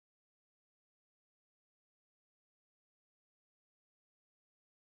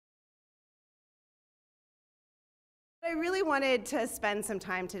I really wanted to spend some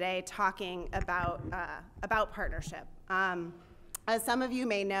time today talking about partnership. As some of you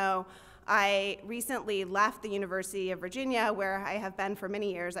may know, I recently left the University of Virginia, where I have been for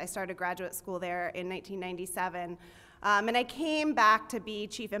many years. I started graduate school there in 1997. And I came back to be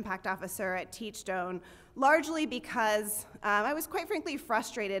Chief Impact Officer at Teachstone, largely because I was quite frankly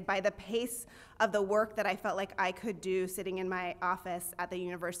frustrated by the pace of the work that I felt like I could do sitting in my office at the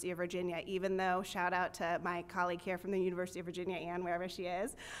University of Virginia, even though, shout out to my colleague here from the University of Virginia, Anne, wherever she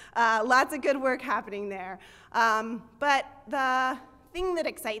is. Lots of good work happening there. But the thing that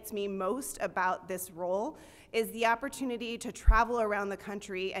excites me most about this role is the opportunity to travel around the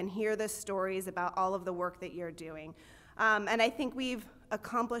country and hear the stories about all of the work that you're doing. And I think we've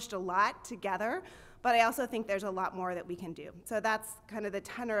accomplished a lot together, but I also think there's a lot more that we can do. So that's kind of the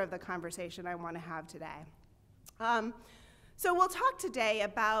tenor of the conversation I want to have today. So we'll talk today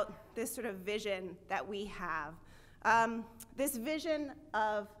about this sort of vision that we have, this vision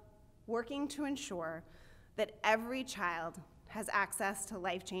of working to ensure that every child has access to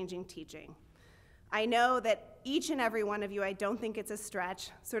life-changing teaching. I know that each and every one of you, I don't think it's a stretch,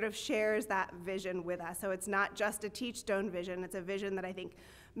 sort of shares that vision with us. So it's not just a Teachstone vision, it's a vision that I think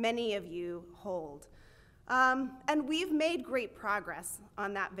many of you hold. And we've made great progress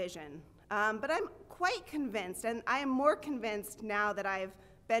on that vision. But I'm quite convinced, and I am more convinced now that I've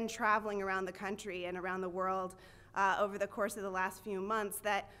been traveling around the country and around the world over the course of the last few months,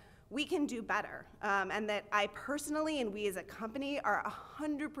 that we can do better, and that I personally and we as a company are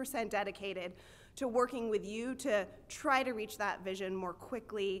 100% dedicated to working with you to try to reach that vision more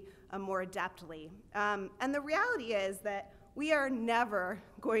quickly, more adeptly. And the reality is that we are never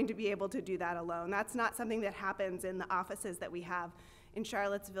going to be able to do that alone. That's not something that happens in the offices that we have in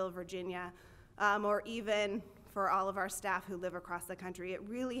Charlottesville, Virginia, or even for all of our staff who live across the country. It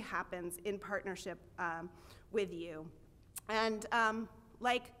really happens in partnership with you. And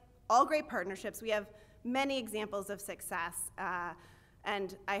like all great partnerships, we have many examples of success.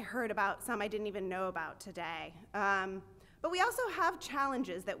 And I heard about some I didn't even know about today. But we also have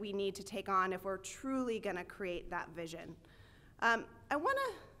challenges that we need to take on if we're truly going to create that vision. I want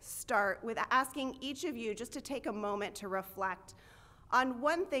to start with asking each of you just to take a moment to reflect on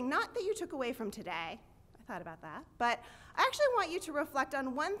one thing, not that you took away from today, I thought about that, but I actually want you to reflect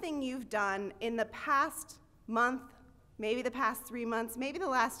on one thing you've done in the past month, maybe the past 3 months, maybe the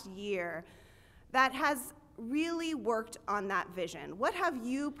last year, that has really worked on that vision. What have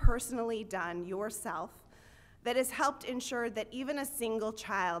you personally done yourself that has helped ensure that even a single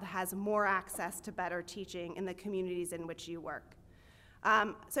child has more access to better teaching in the communities in which you work?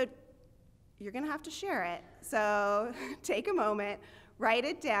 So you're going to have to share it. So take a moment, write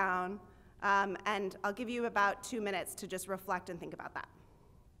it down, and I'll give you about 2 minutes to just reflect and think about that.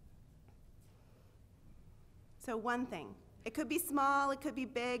 So one thing. It could be small, it could be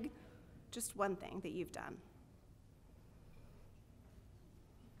big, just one thing that you've done.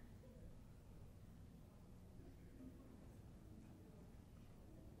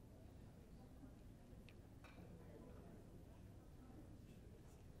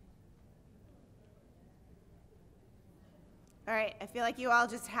 All right, I feel like you all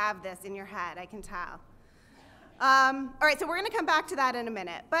just have this in your head, I can tell. All right, so we're going to come back to that in a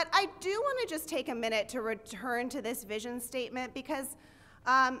minute. But I do want to just take a minute to return to this vision statement because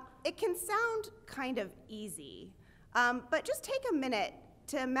it can sound kind of easy. But just take a minute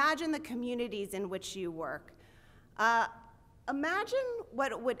to imagine the communities in which you work. Imagine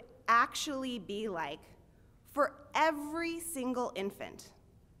what it would actually be like for every single infant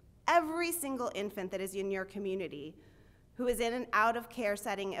that is in your community who is in an out-of-care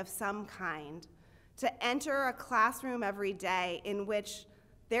setting of some kind, to enter a classroom every day in which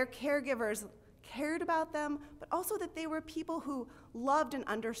their caregivers cared about them, but also that they were people who loved and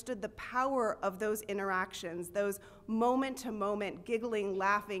understood the power of those interactions, those moment-to-moment, giggling,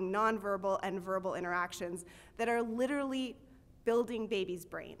 laughing, nonverbal and verbal interactions that are literally building babies'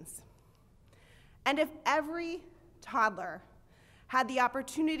 brains. And if every toddler had the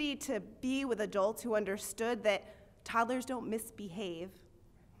opportunity to be with adults who understood that toddlers don't misbehave.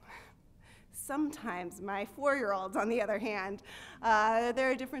 Sometimes my 4-year-olds, on the other hand,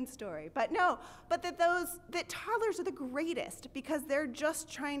 they're a different story. But that toddlers are the greatest because they're just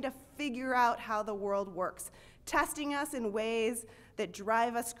trying to figure out how the world works, testing us in ways that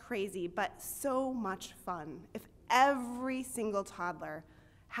drive us crazy, but so much fun. If every single toddler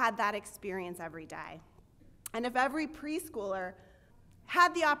had that experience every day, and if every preschooler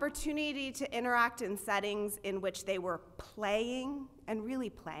had the opportunity to interact in settings in which they were playing, and really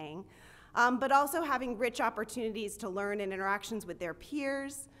playing, but also having rich opportunities to learn in interactions with their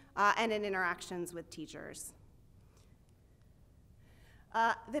peers and in interactions with teachers.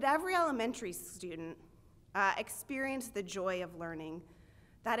 that every elementary student experienced the joy of learning,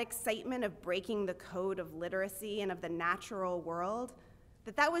 that excitement of breaking the code of literacy and of the natural world,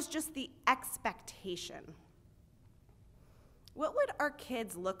 that was just the expectation. What would our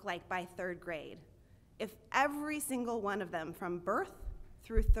kids look like by 3rd grade if every single one of them from birth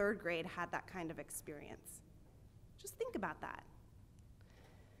through 3rd grade had that kind of experience? Just think about that.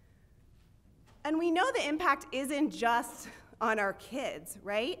 And we know the impact isn't just on our kids,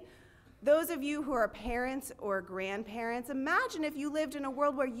 right? Those of you who are parents or grandparents, imagine if you lived in a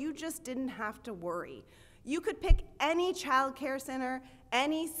world where you just didn't have to worry. You could pick any child care center,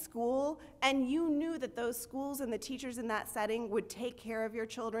 any school, and you knew that those schools and the teachers in that setting would take care of your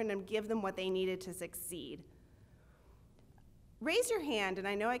children and give them what they needed to succeed. Raise your hand, and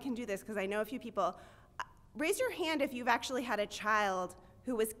I know I can do this because I know a few people. Raise your hand if you've actually had a child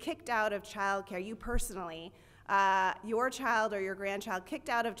who was kicked out of child care, you personally, your child or your grandchild kicked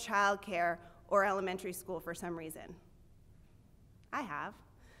out of child care or elementary school for some reason. I have.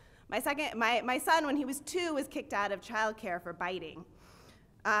 My son, when he was 2, was kicked out of child care for biting.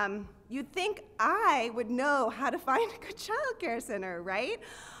 You'd think I would know how to find a good child care center, right?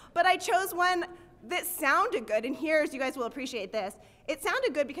 But I chose one that sounded good, and here's, you guys will appreciate this. It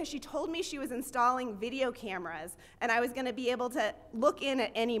sounded good because she told me she was installing video cameras, and I was gonna be able to look in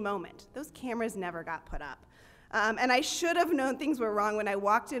at any moment. Those cameras never got put up. And I should have known things were wrong when I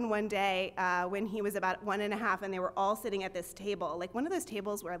walked in one day when he was about 1.5 and they were all sitting at this table, like one of those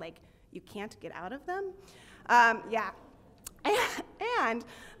tables where like you can't get out of them. Yeah. And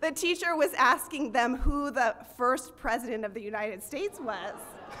the teacher was asking them who the first president of the United States was.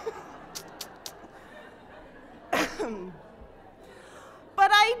 But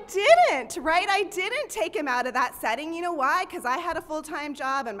I didn't, right? I didn't take him out of that setting. You know why? Because I had a full-time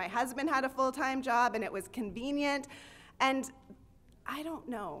job and my husband had a full-time job and it was convenient. And I don't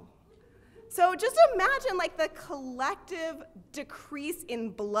know. So just imagine like the collective decrease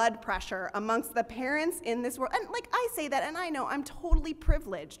in blood pressure amongst the parents in this world. And like I say that and I know I'm totally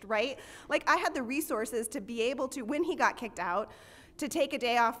privileged, right? Like I had the resources to be able to, when he got kicked out, to take a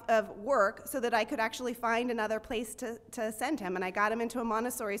day off of work so that I could actually find another place to send him. And I got him into a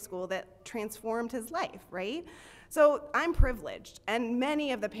Montessori school that transformed his life, right? So I'm privileged, and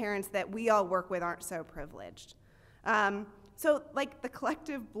many of the parents that we all work with aren't so privileged. So like the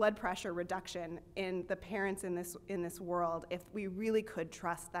collective blood pressure reduction in the parents in this world, if we really could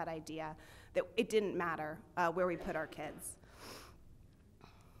trust that idea that it didn't matter where we put our kids.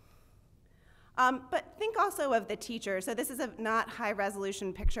 But think also of the teachers. So this is a not high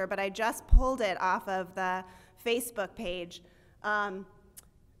resolution picture, but I just pulled it off of the Facebook page.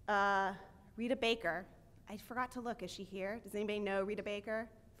 Rita Baker, I forgot to look, is she here? Does anybody know Rita Baker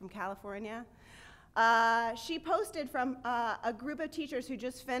from California? She posted from a group of teachers who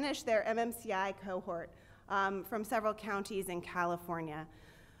just finished their MMCI cohort from several counties in California.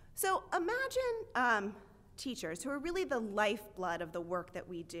 So imagine teachers who are really the lifeblood of the work that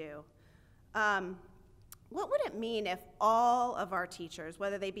we do. What would it mean if all of our teachers,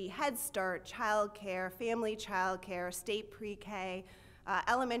 whether they be Head Start, child care, family child care, state pre-K,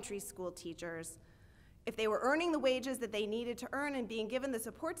 elementary school teachers, if they were earning the wages that they needed to earn and being given the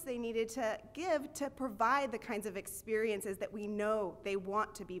supports they needed to give to provide the kinds of experiences that we know they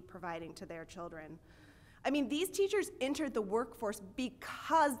want to be providing to their children? I mean, these teachers entered the workforce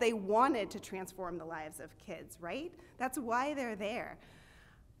because they wanted to transform the lives of kids, right? That's why they're there.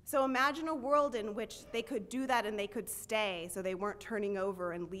 So imagine a world in which they could do that and they could stay so they weren't turning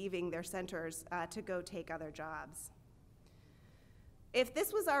over and leaving their centers to go take other jobs. If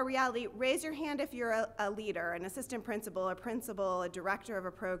this was our reality, raise your hand if you're a leader, an assistant principal, a principal, a director of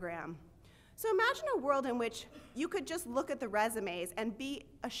a program. So imagine a world in which you could just look at the resumes and be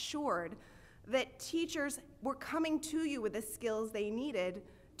assured that teachers were coming to you with the skills they needed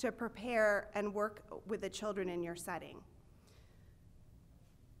to prepare and work with the children in your setting.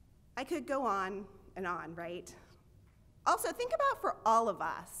 I could go on and on, right? Also, think about for all of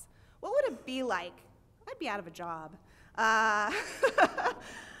us, what would it be like? I'd be out of a job.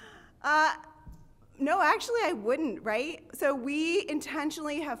 No, actually I wouldn't, right? So we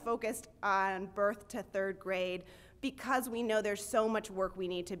intentionally have focused on birth to 3rd grade because we know there's so much work we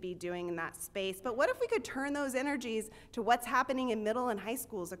need to be doing in that space. But what if we could turn those energies to what's happening in middle and high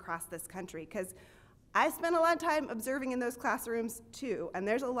schools across this country? Because I spent a lot of time observing in those classrooms too, and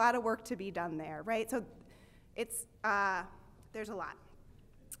there's a lot of work to be done there, right? So it's, there's a lot.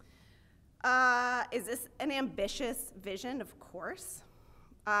 Is this an ambitious vision? Of course.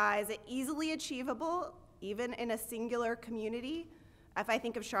 Is it easily achievable, even in a singular community? If I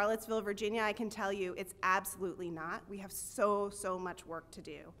think of Charlottesville, Virginia, I can tell you it's absolutely not. We have so much work to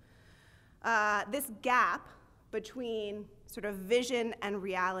do. This gap between sort of vision and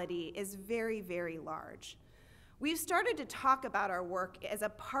reality is very large. We've started to talk about our work as a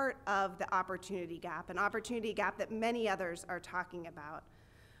part of the opportunity gap, an opportunity gap that many others are talking about.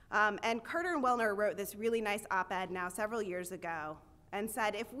 And Carter and Wellner wrote this really nice op-ed now several years ago and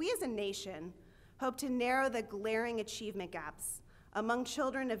said, if we as a nation hope to narrow the glaring achievement gaps among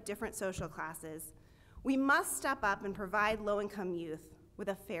children of different social classes, we must step up and provide low-income youth with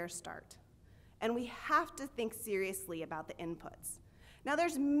a fair start. And we have to think seriously about the inputs. Now,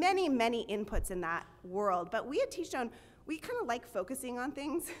 there's many inputs in that world, but we at Teachstone, we kind of like focusing on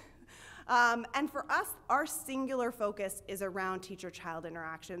things. And for us, our singular focus is around teacher-child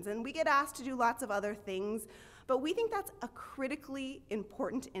interactions. And we get asked to do lots of other things, but we think that's a critically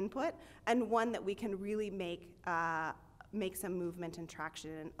important input and one that we can really make some movement and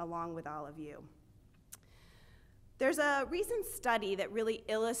traction in, along with all of you. There's a recent study that really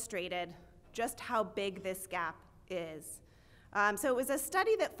illustrated just how big this gap is. So it was a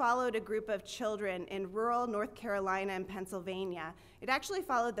study that followed a group of children in rural North Carolina and Pennsylvania. It actually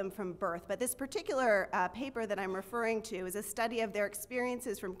followed them from birth, but this particular paper that I'm referring to is a study of their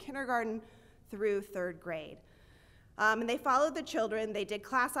experiences from kindergarten through 3rd grade. And they followed the children, they did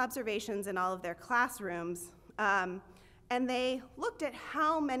class observations in all of their classrooms, and they looked at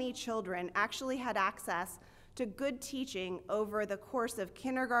how many children actually had access to good teaching over the course of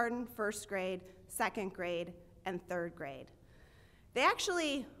kindergarten, 1st grade, 2nd grade, and 3rd grade. They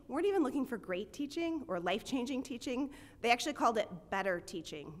actually weren't even looking for great teaching or life-changing teaching. They actually called it better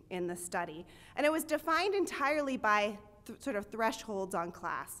teaching in the study. And it was defined entirely by sort of thresholds on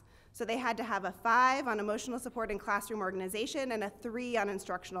class. So they had to have a 5 on emotional support and classroom organization and a 3 on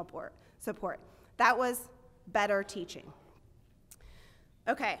instructional support. That was better teaching.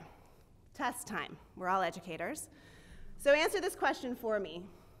 Okay, test time. We're all educators. So answer this question for me.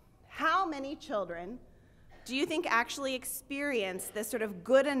 How many children do you think actually experience this sort of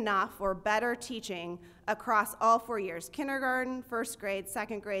good enough or better teaching across all 4 years? Kindergarten, 1st grade,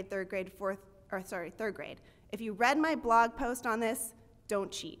 2nd grade, 3rd grade, 3rd grade. If you read my blog post on this,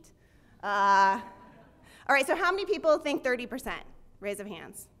 don't cheat. All right, so how many people think 30%? Raise of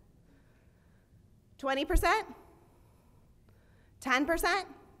hands. 20%? 10%?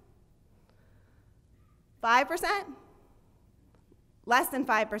 5%? Less than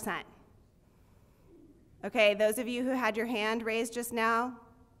 5%. Okay, those of you who had your hand raised just now,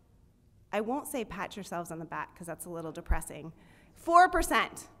 I won't say pat yourselves on the back because that's a little depressing.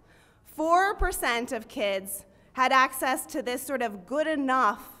 4%. 4% of kids had access to this sort of good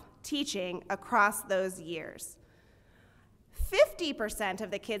enough teaching across those years. 50% of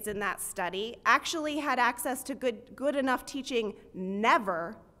the kids in that study actually had access to good enough teaching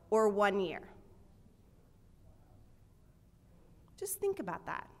never or 1 year. Just think about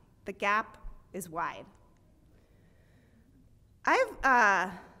that. The gap is wide.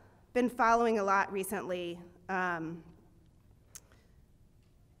 I've been following a lot recently the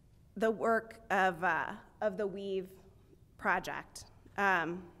work of the Weave Project.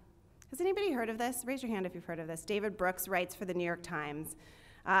 Has anybody heard of this? Raise your hand if you've heard of this. David Brooks writes for the New York Times,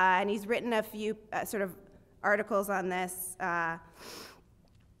 and he's written a few sort of articles on this.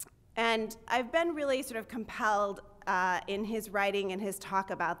 And I've been really sort of compelled in his writing and his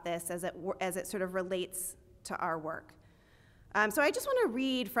talk about this as it sort of relates to our work. So I just want to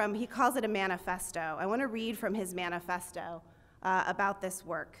read from, he calls it a manifesto. I want to read from his manifesto about this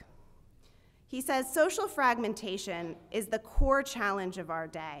work. He says, social fragmentation is the core challenge of our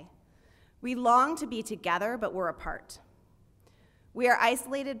day. We long to be together, but we're apart. We are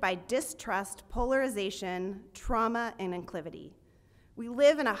isolated by distrust, polarization, trauma, and inclivity. We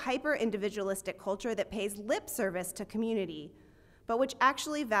live in a hyper-individualistic culture that pays lip service to community, but which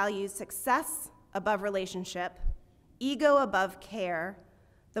actually values success above relationship, ego above care,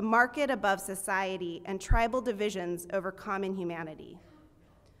 the market above society, and tribal divisions over common humanity.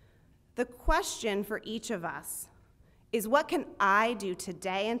 The question for each of us is, what can I do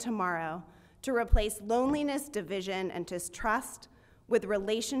today and tomorrow to replace loneliness, division, and distrust with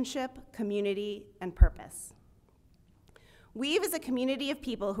relationship, community, and purpose? Weave is a community of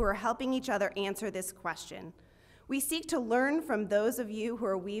people who are helping each other answer this question. We seek to learn from those of you who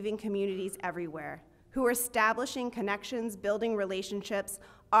are weaving communities everywhere, who are establishing connections, building relationships,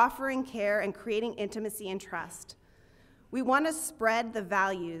 offering care, and creating intimacy and trust. We want to spread the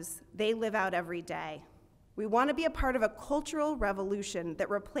values they live out every day. We want to be a part of a cultural revolution that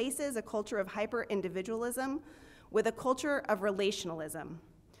replaces a culture of hyper-individualism with a culture of relationalism,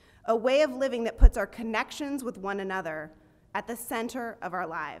 a way of living that puts our connections with one another, at the center of our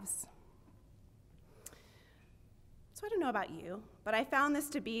lives. So I don't know about you, but I found this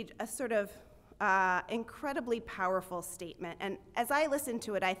to be a sort of incredibly powerful statement. And as I listened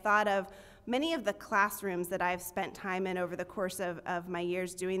to it, I thought of many of the classrooms that I've spent time in over the course of my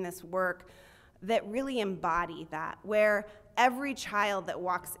years doing this work that really embody that, where every child that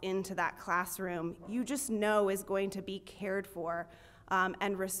walks into that classroom, you just know is going to be cared for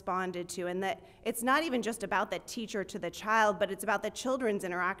and responded to, and that it's not even just about the teacher to the child, but it's about the children's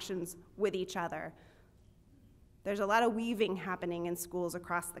interactions with each other. There's a lot of weaving happening in schools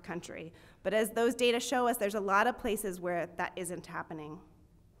across the country, but as those data show us, there's a lot of places where that isn't happening.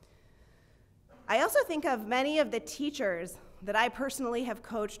 I also think of many of the teachers that I personally have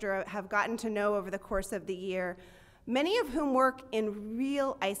coached or have gotten to know over the course of the year, many of whom work in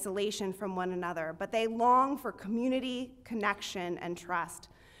real isolation from one another, but they long for community, connection, and trust.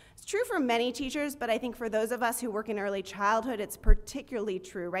 It's true for many teachers, but I think for those of us who work in early childhood, it's particularly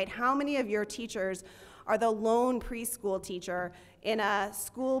true, right? How many of your teachers are the lone preschool teacher in a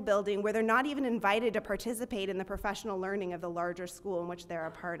school building where they're not even invited to participate in the professional learning of the larger school in which they're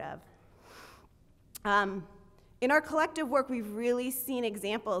a part of? In our collective work, we've really seen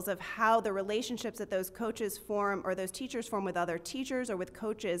examples of how the relationships that those coaches form or those teachers form with other teachers or with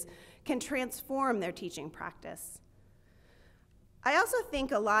coaches can transform their teaching practice. I also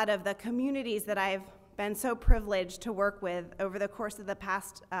think a lot of the communities that I've been so privileged to work with over the course of the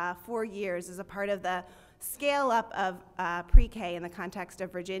past 4 years as a part of the scale up of pre-K in the context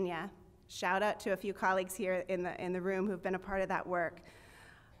of Virginia. Shout out to a few colleagues here in the room who've been a part of that work.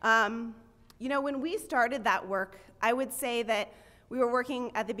 You know, when we started that work, I would say that we were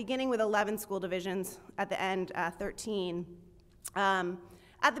working at the beginning with 11 school divisions, at the end 13.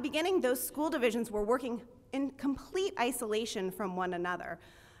 At the beginning, those school divisions were working in complete isolation from one another,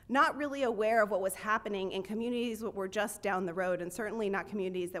 not really aware of what was happening in communities that were just down the road, and certainly not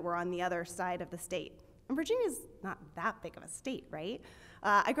communities that were on the other side of the state. And Virginia's not that big of a state, right?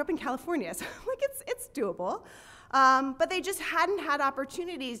 I grew up in California, so like it's doable. But they just hadn't had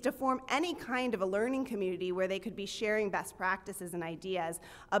opportunities to form any kind of a learning community where they could be sharing best practices and ideas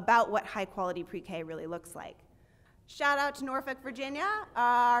about what high-quality pre-K really looks like. Shout out to Norfolk, Virginia,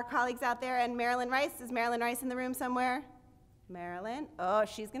 our colleagues out there, and Marilyn Rice. Is Marilyn Rice in the room somewhere? Marilyn? Oh,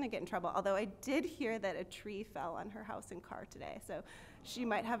 she's going to get in trouble, although I did hear that a tree fell on her house and car today, so she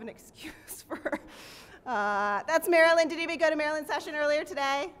might have an excuse for her. That's Marilyn. Did anybody go to Marilyn's session earlier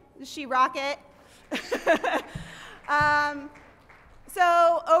today? Did she rock it?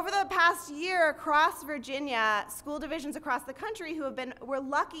 So over the past year across Virginia, school divisions across the country who were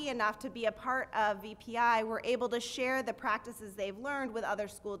lucky enough to be a part of VPI were able to share the practices they've learned with other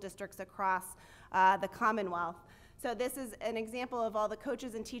school districts across the Commonwealth. So this is an example of all the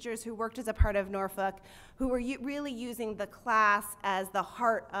coaches and teachers who worked as a part of Norfolk who were really using the class as the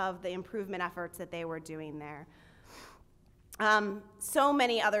heart of the improvement efforts that they were doing there. So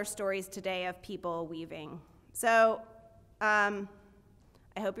many other stories today of people weaving. So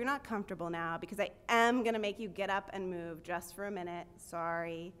I hope you're not comfortable now because I am going to make you get up and move just for a minute.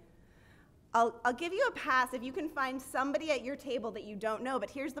 Sorry. I'll give you a pass if you can find somebody at your table that you don't know, but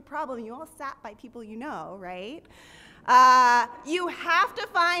here's the problem. You all sat by people you know, right? You have to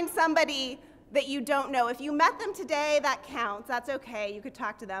find somebody that you don't know. If you met them today, that counts. That's okay. You could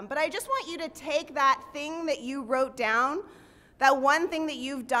talk to them. But I just want you to take that thing that you wrote down, that one thing that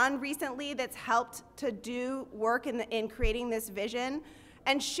you've done recently that's helped to do work in creating this vision,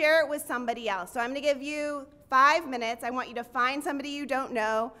 and share it with somebody else. So I'm going to give you 5 minutes. I want you to find somebody you don't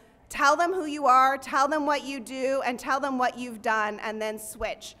know, tell them who you are, tell them what you do, and tell them what you've done, and then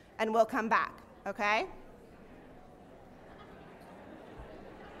switch, and we'll come back, okay?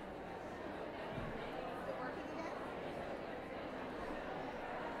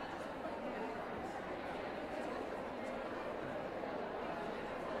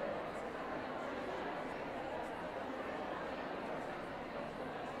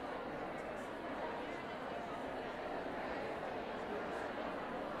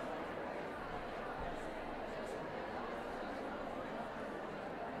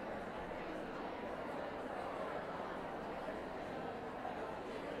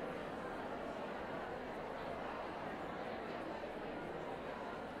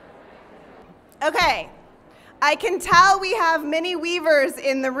 Okay, I can tell we have many weavers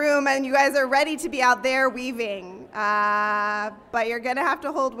in the room and you guys are ready to be out there weaving, but you're gonna have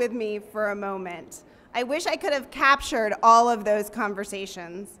to hold with me for a moment. I wish I could have captured all of those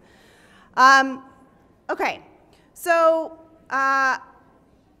conversations. Okay, so I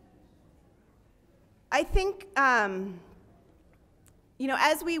think, you know,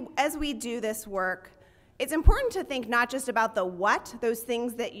 as we do this work, it's important to think not just about the what, those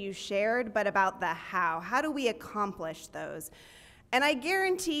things that you shared, but about the how. How do we accomplish those? And I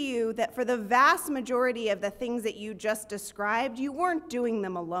guarantee you that for the vast majority of the things that you just described, you weren't doing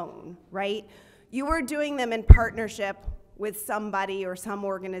them alone, right? You were doing them in partnership with somebody or some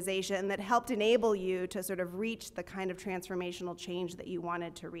organization that helped enable you to sort of reach the kind of transformational change that you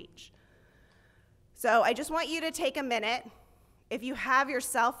wanted to reach. So I just want you to take a minute. If you have your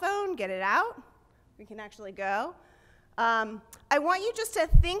cell phone, get it out. We can actually go. I want you just to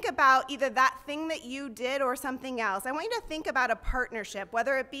think about either that thing that you did or something else. I want you to think about a partnership,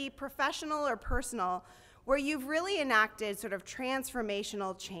 whether it be professional or personal, where you've really enacted sort of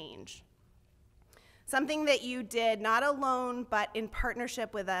transformational change. Something that you did not alone, but in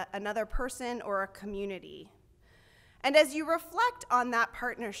partnership with another person or a community. And as you reflect on that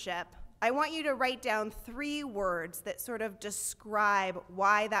partnership, I want you to write down 3 words that sort of describe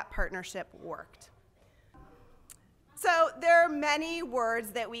why that partnership worked. So there are many words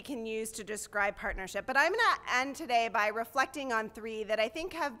that we can use to describe partnership, but I'm going to end today by reflecting on 3 that I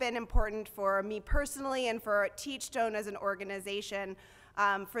think have been important for me personally and for Teachstone as an organization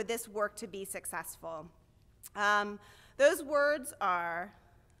for this work to be successful. Those words are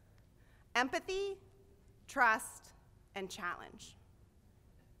empathy, trust, and challenge.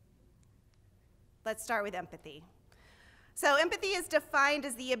 Let's start with empathy. So empathy is defined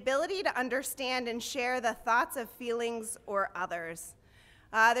as the ability to understand and share the thoughts of feelings or others.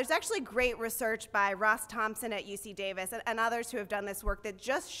 There's actually great research by Ross Thompson at UC Davis and others who have done this work that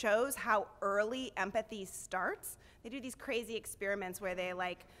just shows how early empathy starts. They do these crazy experiments where they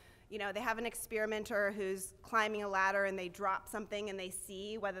they have an experimenter who's climbing a ladder and they drop something and they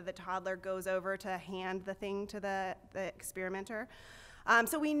see whether the toddler goes over to hand the thing to the experimenter.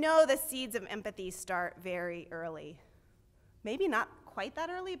 So we know the seeds of empathy start very early. Maybe not quite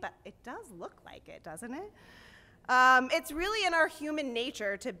that early, but it does look like it, doesn't it? It's really in our human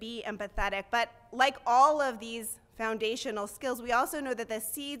nature to be empathetic, but like all of these foundational skills, we also know that the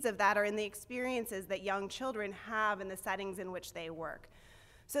seeds of that are in the experiences that young children have in the settings in which they work.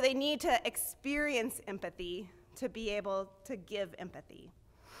 So they need to experience empathy to be able to give empathy.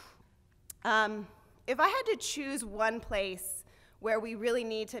 If I had to choose one place where we really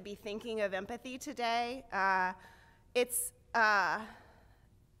need to be thinking of empathy today, it's about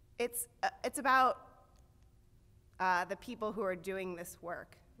the people who are doing this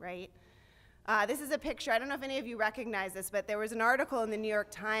work, right? This is a picture. I don't know if any of you recognize this, but there was an article in the New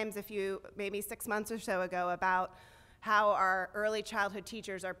York Times maybe 6 months or so ago about how our early childhood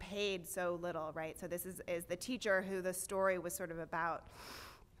teachers are paid so little, right? So this is the teacher who the story was sort of about.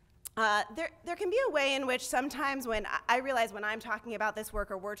 There can be a way in which sometimes when I realize when I'm talking about this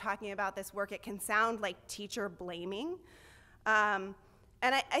work or we're talking about this work, it can sound like teacher blaming. And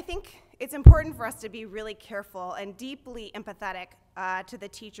I think it's important for us to be really careful and deeply empathetic to the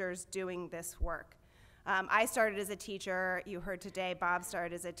teachers doing this work. I started as a teacher. You heard today Bob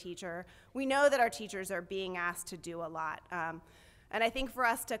started as a teacher. We know that our teachers are being asked to do a lot. And I think for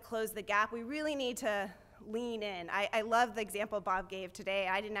us to close the gap, we really need to lean in. I love the example Bob gave today.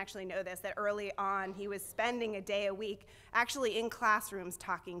 I didn't actually know this, that early on he was spending a day a week actually in classrooms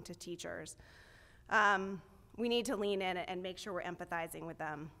talking to teachers. We need to lean in and make sure we're empathizing with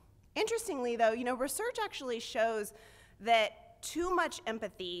them. Interestingly though, research actually shows that too much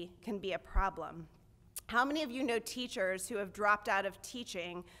empathy can be a problem. How many of you know teachers who have dropped out of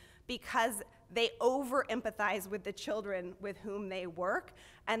teaching because they over-empathize with the children with whom they work,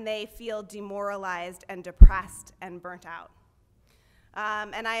 and they feel demoralized and depressed and burnt out?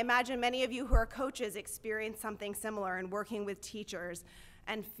 And I imagine many of you who are coaches experience something similar in working with teachers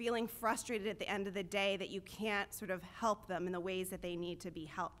and feeling frustrated at the end of the day that you can't sort of help them in the ways that they need to be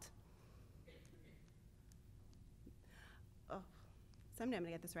helped. Someday I'm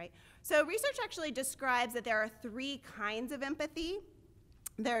going to get this right. So research actually describes that there are 3 kinds of empathy.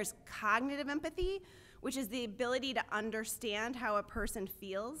 There's cognitive empathy, which is the ability to understand how a person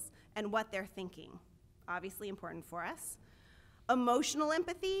feels and what they're thinking. Obviously important for us. Emotional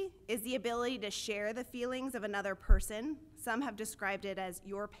empathy is the ability to share the feelings of another person. Some have described it as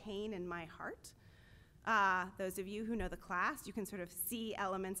your pain in my heart. Those of you who know the class, you can sort of see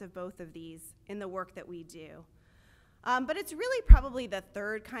elements of both of these in the work that we do. But it's really probably the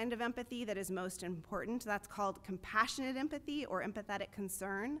 3rd kind of empathy that is most important. That's called compassionate empathy or empathetic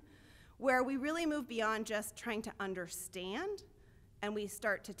concern, where we really move beyond just trying to understand and we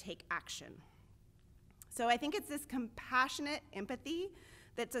start to take action. So I think it's this compassionate empathy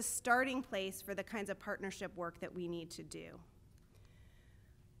that's a starting place for the kinds of partnership work that we need to do.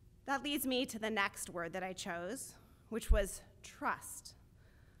 That leads me to the next word that I chose, which was trust.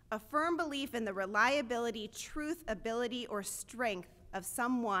 a firm belief in the reliability, truth, ability, or strength of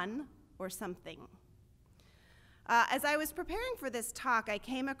someone or something. As I was preparing for this talk, I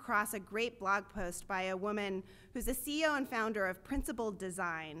came across a great blog post by a woman who's the CEO and founder of Principled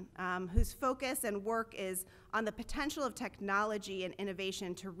Design, whose focus and work is on the potential of technology and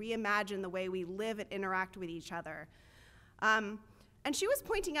innovation to reimagine the way we live and interact with each other. And she was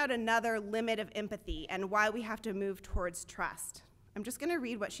pointing out another limit of empathy and why we have to move towards trust. I'm just gonna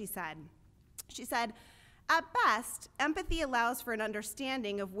read what she said. She said, "At best, empathy allows for an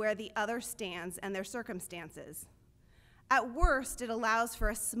understanding of where the other stands and their circumstances. At worst, it allows for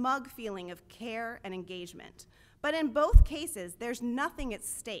a smug feeling of care and engagement. But in both cases, there's nothing at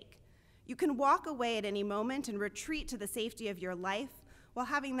stake. You can walk away at any moment and retreat to the safety of your life while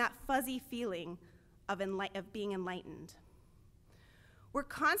having that fuzzy feeling of being enlightened." We're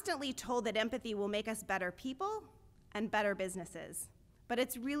constantly told that empathy will make us better people and better businesses, but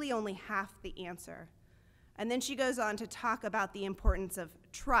it's really only half the answer. And then she goes on to talk about the importance of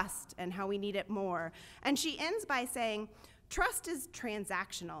trust and how we need it more. And she ends by saying, trust is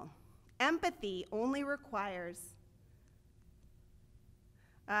transactional. Empathy only requires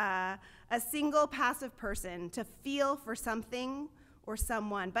a single passive person to feel for something or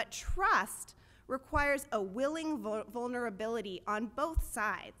someone, but trust requires a willing vulnerability on both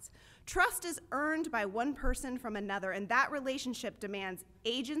sides. Trust is earned by one person from another, and that relationship demands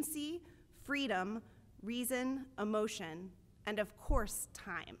agency, freedom, reason, emotion, and of course,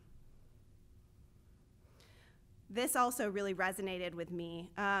 time. This also really resonated with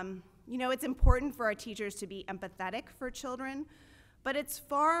me. You know, it's important for our teachers to be empathetic for children, but it's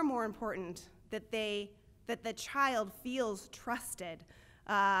far more important that the child feels trusted,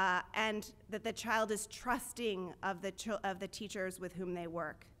 and that the child is trusting of the teachers with whom they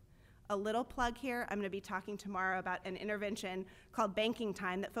work. A little plug here, I'm gonna be talking tomorrow about an intervention called Banking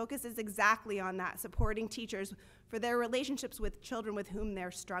Time that focuses exactly on that, supporting teachers for their relationships with children with whom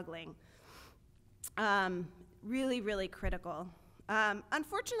they're struggling. Really, really critical.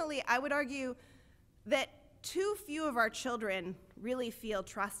 Unfortunately, I would argue that too few of our children really feel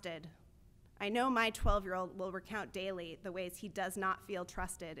trusted. I know my 12-year-old will recount daily the ways he does not feel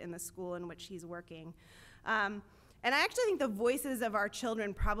trusted in the school in which he's working. And I actually think the voices of our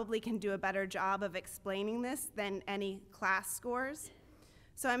children probably can do a better job of explaining this than any class scores.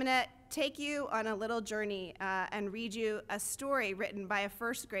 So I'm gonna take you on a little journey and read you a story written by a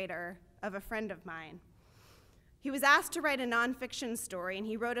first grader of a friend of mine. He was asked to write a nonfiction story, and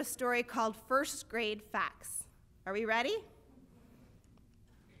he wrote a story called First Grade Facts. Are we ready?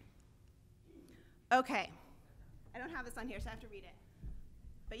 Okay. I don't have this on here, so I have to read it.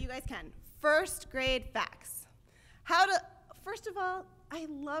 But you guys can. First grade facts. First of all, I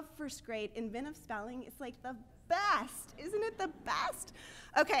love first grade. Inventive spelling is like the best. Isn't it the best?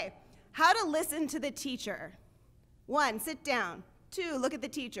 Okay, how to listen to the teacher. 1, sit down. 2, look at the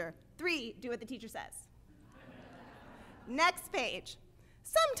teacher. 3, do what the teacher says. Next page.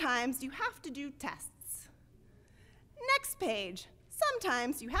 Sometimes you have to do tests. Next page.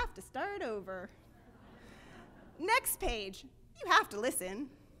 Sometimes you have to start over. Next page. You have to listen.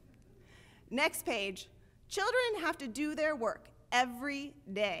 Next page. Children have to do their work every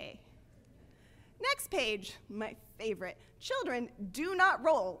day. Next page, my favorite. Children do not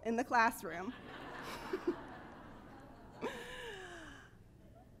roll in the classroom.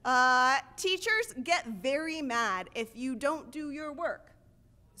 Teachers get very mad if you don't do your work.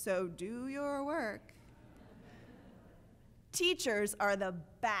 So do your work. Teachers are the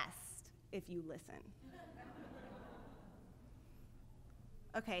best if you listen.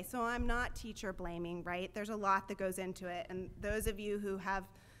 Okay, so I'm not teacher blaming, right? There's a lot that goes into it, and those of you who have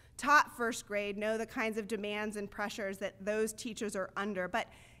taught first grade know the kinds of demands and pressures that those teachers are under, but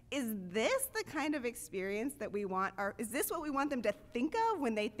is this the kind of experience that we want, or is this what we want them to think of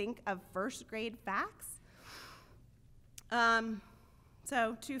when they think of first grade facts?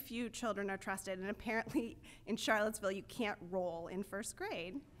 So too few children are trusted, and apparently in Charlottesville you can't roll in first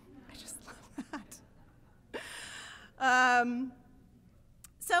grade. I just love that.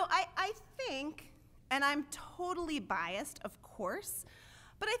 So I think, and I'm totally biased, of course,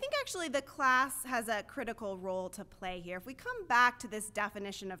 but I think actually the class has a critical role to play here. If we come back to this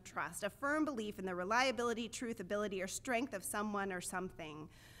definition of trust, a firm belief in the reliability, truth, ability, or strength of someone or something,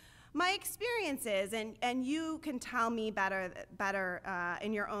 my experience is, and you can tell me better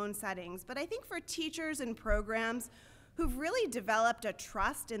in your own settings, but I think for teachers and programs who've really developed a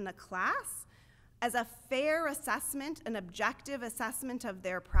trust in the class as a fair assessment, an objective assessment of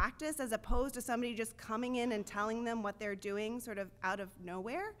their practice, as opposed to somebody just coming in and telling them what they're doing sort of out of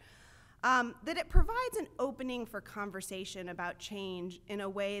nowhere, that it provides an opening for conversation about change in a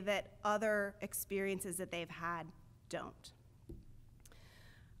way that other experiences that they've had don't.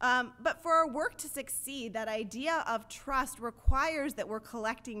 But for our work to succeed, that idea of trust requires that we're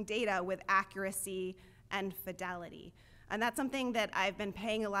collecting data with accuracy and fidelity. And that's something that I've been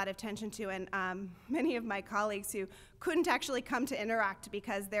paying a lot of attention to, and many of my colleagues who couldn't actually come to Interact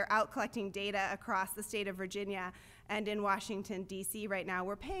because they're out collecting data across the state of Virginia and in Washington, D.C. right now,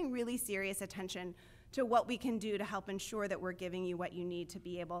 we're paying really serious attention to what we can do to help ensure that we're giving you what you need to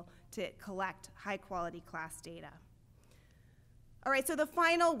be able to collect high-quality class data. All right, so the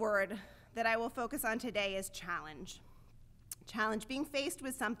final word that I will focus on today is challenge. Challenge, being faced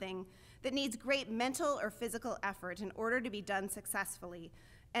with something that needs great mental or physical effort in order to be done successfully,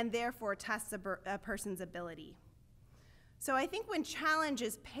 and therefore tests a person's ability. So I think when challenge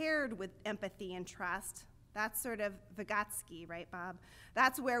is paired with empathy and trust, that's sort of Vygotsky, right, Bob?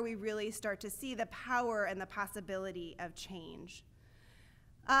 That's where we really start to see the power and the possibility of change.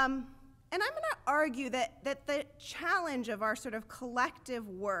 And I'm going to argue that the challenge of our sort of collective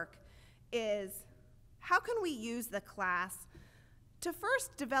work is how can we use the class to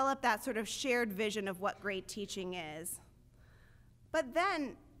first develop that sort of shared vision of what great teaching is, but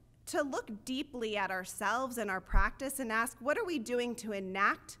then to look deeply at ourselves and our practice and ask, what are we doing to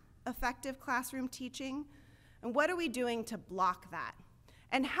enact effective classroom teaching? And what are we doing to block that?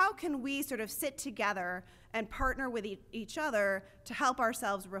 And how can we sort of sit together and partner with each other to help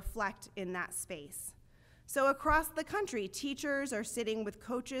ourselves reflect in that space? So across the country, teachers are sitting with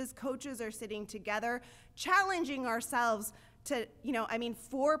coaches, coaches are sitting together, challenging ourselves to,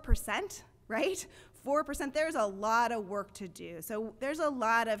 4%, right? 4%, there's a lot of work to do. So there's a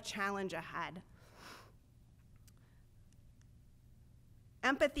lot of challenge ahead.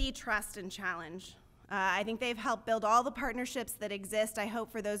 Empathy, trust, and challenge. I think they've helped build all the partnerships that exist. I hope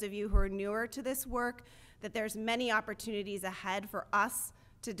for those of you who are newer to this work that there's many opportunities ahead for us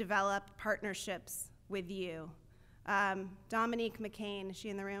to develop partnerships with you. Dominique McCain, is she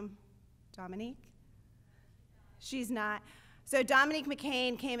in the room? Dominique? She's not. So Dominique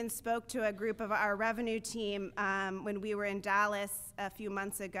McCain came and spoke to a group of our revenue team when we were in Dallas a few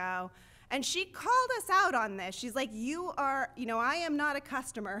months ago. And she called us out on this. She's like, I am not a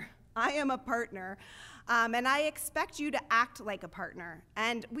customer. I am a partner, and I expect you to act like a partner.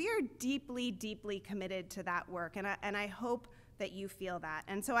 And we are deeply, deeply committed to that work, and I hope that you feel that.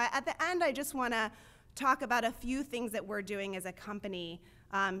 And so at the end, I just want to talk about a few things that we're doing as a company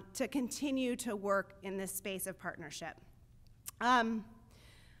to continue to work in this space of partnership.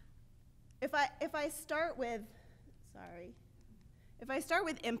 If I start with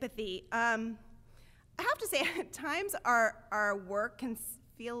empathy, I have to say at times our work can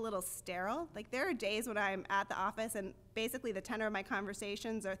feel a little sterile. Like there are days when I'm at the office and basically the tenor of my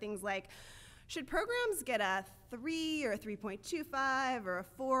conversations are things like, should programs get a 3 or a 3.25 or a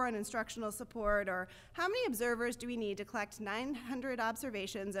 4 on instructional support, or how many observers do we need to collect 900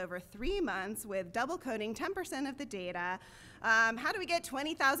 observations over 3 months with double coding 10% of the data? How do we get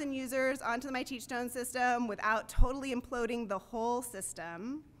 20,000 users onto my Teachstone system without totally imploding the whole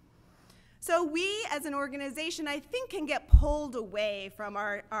system? So we, as an organization, I think can get pulled away from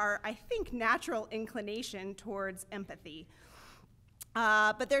our I think, natural inclination towards empathy.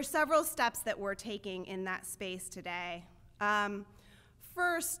 But there's several steps that we're taking in that space today.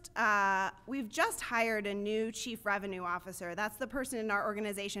 First, we've just hired a new chief revenue officer. That's the person in our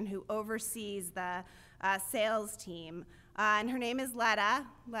organization who oversees the sales team. And her name is Letta.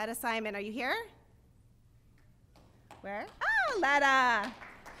 Letta Simon, are you here? Where? Oh, Letta.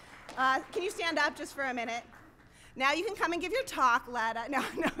 Can you stand up just for a minute? Now you can come and give your talk, Letta. No,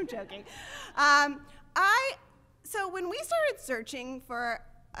 I'm joking. So when we started searching for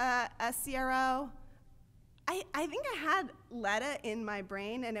a CRO, I think I had Letta in my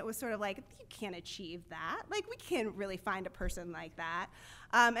brain, and it was sort of like, you can't achieve that. Like, we can't really find a person like that.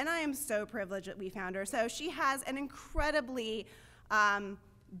 And I am so privileged that we found her. So she has an incredibly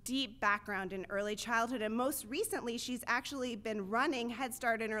deep background in early childhood, and most recently, she's actually been running Head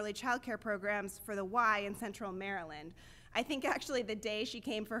Start and early child care programs for the Y in Central Maryland. I think actually the day she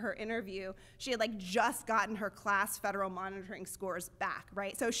came for her interview, she had like just gotten her class federal monitoring scores back,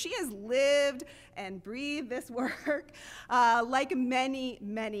 right? So she has lived and breathed this work like many,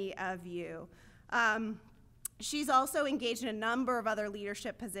 many of you. She's also engaged in a number of other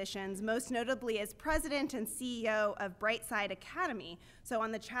leadership positions, most notably as president and CEO of Brightside Academy, so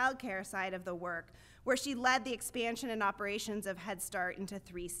on the childcare side of the work, where she led the expansion and operations of Head Start into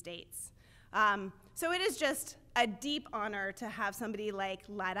 3 states. So it is just a deep honor to have somebody like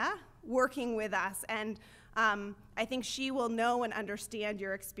Letta working with us, and I think she will know and understand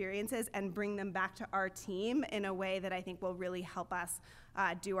your experiences and bring them back to our team in a way that I think will really help us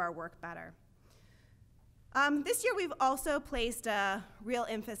do our work better. This year we've also placed a real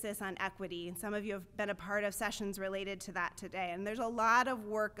emphasis on equity. Some of you have been a part of sessions related to that today, and there's a lot of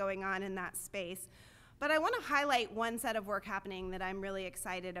work going on in that space. But I want to highlight one set of work happening that I'm really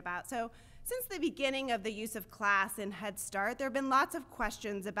excited about. So since the beginning of the use of class in Head Start, there have been lots of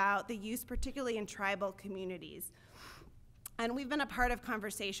questions about the use, particularly in tribal communities. And we've been a part of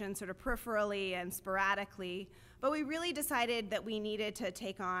conversations sort of peripherally and sporadically, but we really decided that we needed to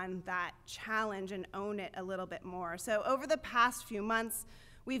take on that challenge and own it a little bit more. So over the past few months,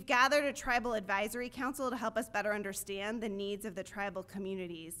 we've gathered a tribal advisory council to help us better understand the needs of the tribal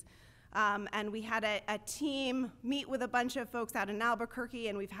communities. And we had a team meet with a bunch of folks out in Albuquerque,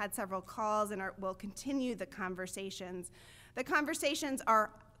 and we've had several calls, and we'll continue the conversations. The conversations are,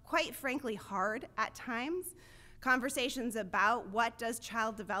 quite frankly, hard at times. Conversations about what does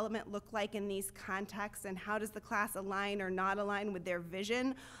child development look like in these contexts, and how does the class align or not align with their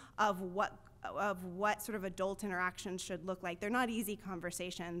vision of what sort of adult interactions should look like. They're not easy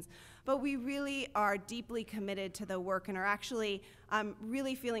conversations, but we really are deeply committed to the work and are actually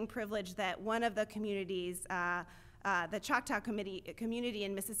really feeling privileged that one of the communities, the Choctaw community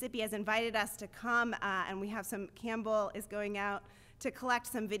in Mississippi, has invited us to come, and we have Campbell is going out to collect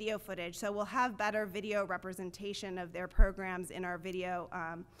some video footage. So we'll have better video representation of their programs in our video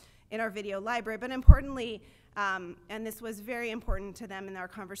library. But importantly, and this was very important to them in our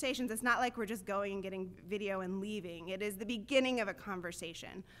conversations, it's not like we're just going and getting video and leaving. It is the beginning of a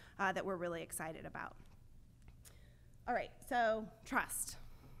conversation that we're really excited about. All right, so trust.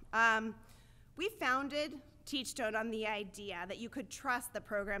 We founded Teachstone on the idea that you could trust the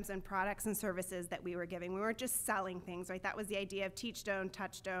programs and products and services that we were giving. We weren't just selling things, right? That was the idea of Teachstone,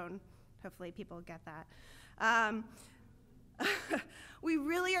 Touchstone. Hopefully people get that. We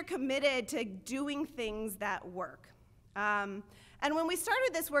really are committed to doing things that work. And when we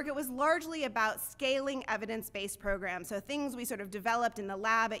started this work, it was largely about scaling evidence-based programs, so things we sort of developed in the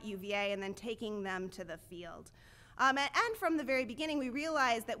lab at UVA and then taking them to the field. And from the very beginning, we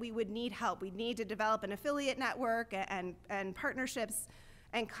realized that we would need help. We'd need to develop an affiliate network and partnerships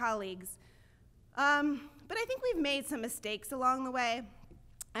and colleagues. But I think we've made some mistakes along the way,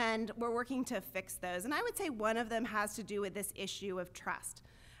 and we're working to fix those. And I would say one of them has to do with this issue of trust.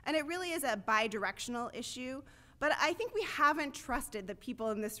 And it really is a bi-directional issue, but I think we haven't trusted the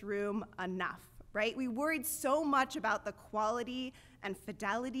people in this room enough, right? We worried so much about the quality and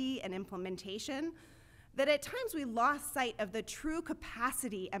fidelity and implementation that at times we lost sight of the true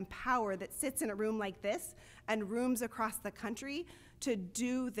capacity and power that sits in a room like this and rooms across the country to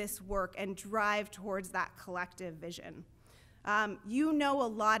do this work and drive towards that collective vision. You know a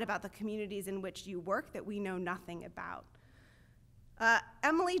lot about the communities in which you work that we know nothing about.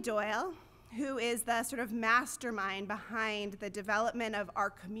 Emily Doyle, who is the sort of mastermind behind the development of our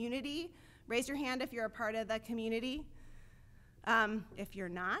community, raise your hand if you're a part of the community. If you're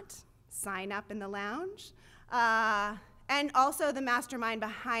not, sign up in the lounge. And also the mastermind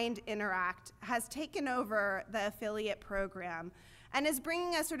behind Interact has taken over the affiliate program and is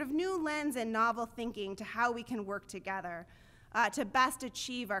bringing a sort of new lens and novel thinking to how we can work together to best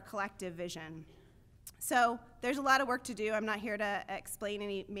achieve our collective vision. So there's a lot of work to do. I'm not here to explain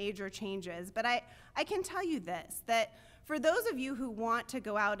any major changes, but I can tell you this, that for those of you who want to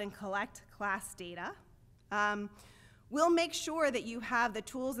go out and collect class data, we'll make sure that you have the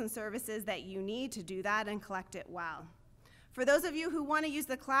tools and services that you need to do that and collect it well. For those of you who want to use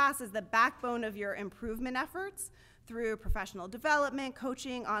the class as the backbone of your improvement efforts through professional development,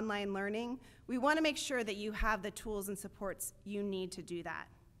 coaching, online learning, we want to make sure that you have the tools and supports you need to do that.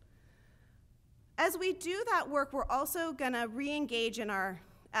 As we do that work, we're also going to re-engage in our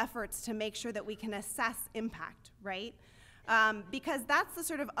efforts to make sure that we can assess impact, right? Because that's the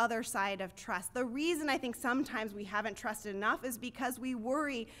sort of other side of trust. The reason I think sometimes we haven't trusted enough is because we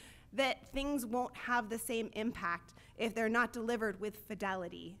worry that things won't have the same impact if they're not delivered with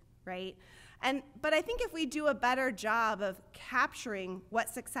fidelity, right? But I think if we do a better job of capturing what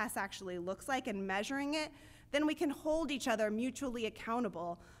success actually looks like and measuring it, then we can hold each other mutually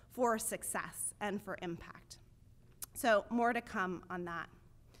accountable for success and for impact. So more to come on that.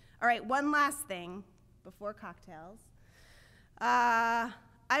 All right, one last thing before cocktails. I'm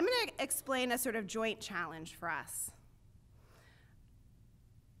going to explain a sort of joint challenge for us.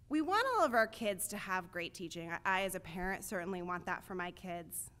 We want all of our kids to have great teaching. I, as a parent, certainly want that for my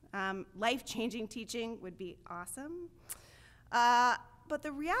kids. Life-changing teaching would be awesome. But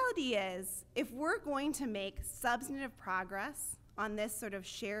the reality is, if we're going to make substantive progress on this sort of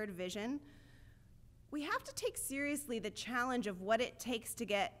shared vision, we have to take seriously the challenge of what it takes to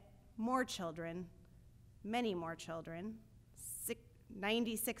get more children, many more children,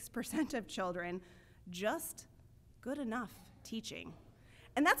 96% of children, just good enough teaching.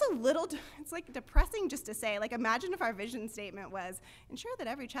 And that's a little, it's like depressing just to say, like imagine if our vision statement was, ensure that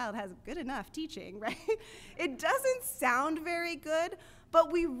every child has good enough teaching, right? It doesn't sound very good,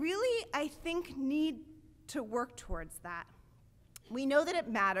 but we really, I think, need to work towards that. We know that it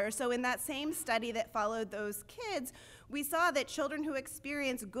matters, so in that same study that followed those kids, we saw that children who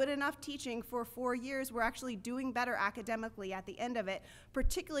experienced good enough teaching for 4 years were actually doing better academically at the end of it,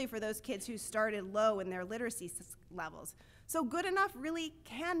 particularly for those kids who started low in their literacy levels. So good enough really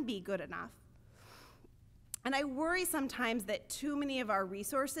can be good enough. And I worry sometimes that too many of our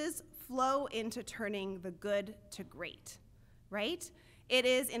resources flow into turning the good to great, right? It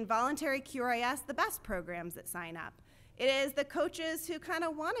is in voluntary QRIS, the best programs that sign up. It is the coaches who kind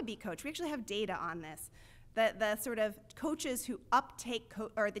of want to be coached. We actually have data on this. The sort of coaches who uptake,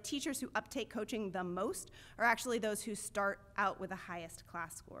 or the teachers who uptake coaching the most are actually those who start out with the highest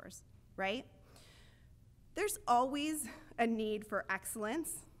class scores, right? There's always a need for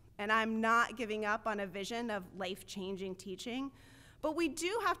excellence, and I'm not giving up on a vision of life-changing teaching, but we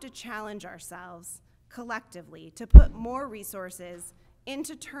do have to challenge ourselves collectively to put more resources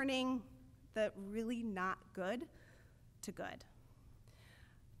into turning the really not good to good.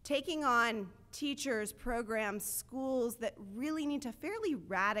 Taking on teachers, programs, schools that really need to fairly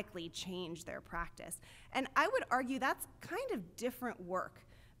radically change their practice. And I would argue that's kind of different work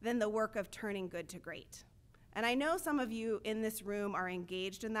than the work of turning good to great. And I know some of you in this room are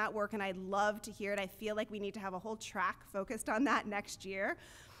engaged in that work, and I'd love to hear it. I feel like we need to have a whole track focused on that next year,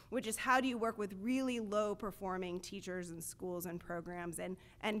 which is how do you work with really low-performing teachers and schools and programs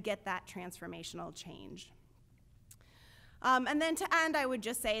and get that transformational change. And then to end, I would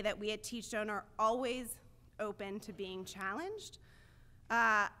just say that we at Teachstone are always open to being challenged.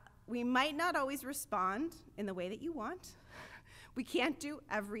 We might not always respond in the way that you want. We can't do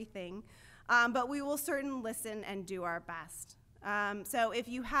everything, but we will certainly listen and do our best. So if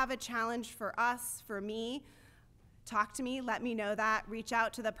you have a challenge for us, for me, talk to me, let me know that. Reach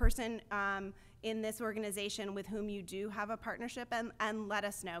out to the person in this organization with whom you do have a partnership and let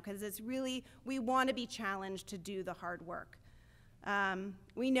us know, because it's really, we want to be challenged to do the hard work.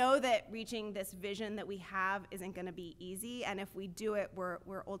 We know that reaching this vision that we have isn't going to be easy, and if we do it,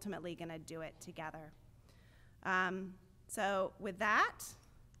 we're ultimately going to do it together. So with that,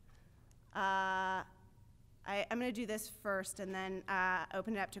 I'm going to do this first and then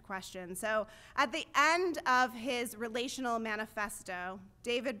open it up to questions. So at the end of his relational manifesto,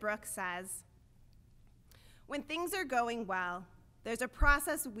 David Brooks says, "When things are going well, there's a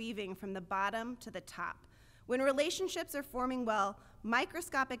process weaving from the bottom to the top. When relationships are forming well,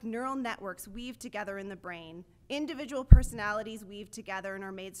 microscopic neural networks weave together in the brain. Individual personalities weave together and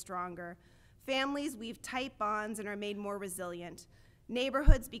are made stronger. Families weave tight bonds and are made more resilient.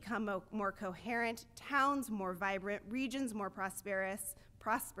 Neighborhoods become more coherent, towns more vibrant, regions more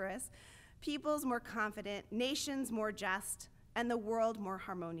prosperous, peoples more confident, nations more just, and the world more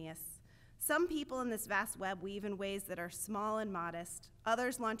harmonious. Some people in this vast web weave in ways that are small and modest.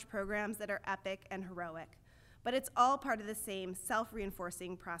 Others launch programs that are epic and heroic. But it's all part of the same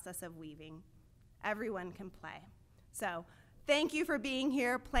self-reinforcing process of weaving. Everyone can play." So thank you for being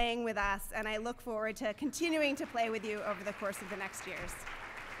here, playing with us, and I look forward to continuing to play with you over the course of the next years.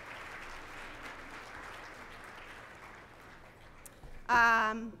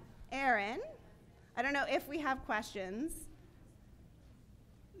 Erin, I don't know if we have questions.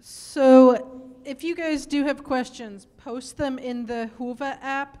 So if you guys do have questions, post them in the Whova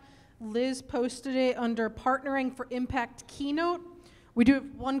app. Liz posted it under Partnering for Impact Keynote. We do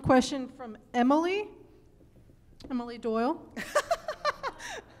have one question from Emily Doyle.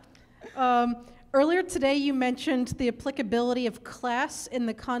 Earlier today, you mentioned the applicability of class in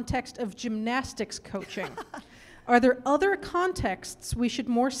the context of gymnastics coaching. Are there other contexts we should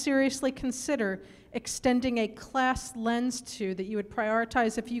more seriously consider extending a class lens to that you would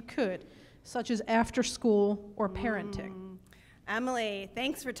prioritize if you could, such as after school or parenting? Emily,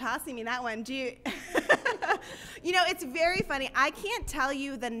 thanks for tossing me that one. Do you, you know, it's very funny. I can't tell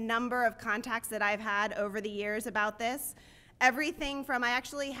you the number of contacts that I've had over the years about this. Everything from, I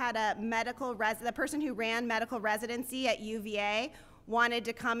actually had a the person who ran medical residency at UVA wanted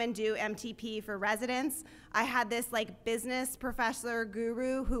to come and do MTP for residents. I had this like business professor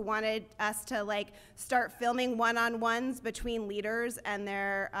guru who wanted us to like start filming one-on-ones between leaders and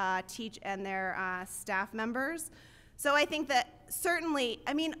their staff members. So I think that certainly,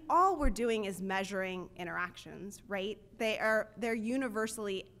 I mean, all we're doing is measuring interactions, right? They're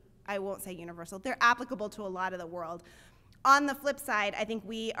universally I won't say universal, they're applicable to a lot of the world. On the flip side, I think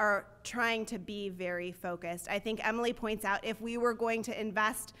we are trying to be very focused. I think Emily points out if we were going to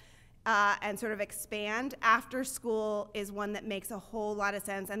invest and sort of expand, after school is one that makes a whole lot of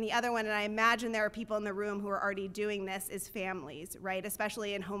sense. And the other one, and I imagine there are people in the room who are already doing this, is families, right?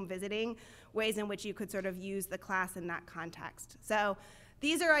 Especially in home visiting, ways in which you could sort of use the class in that context. So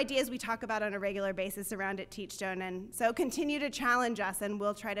these are ideas we talk about on a regular basis around at Teachstone, and so continue to challenge us and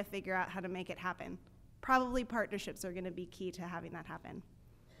we'll try to figure out how to make it happen. Probably partnerships are going to be key to having that happen.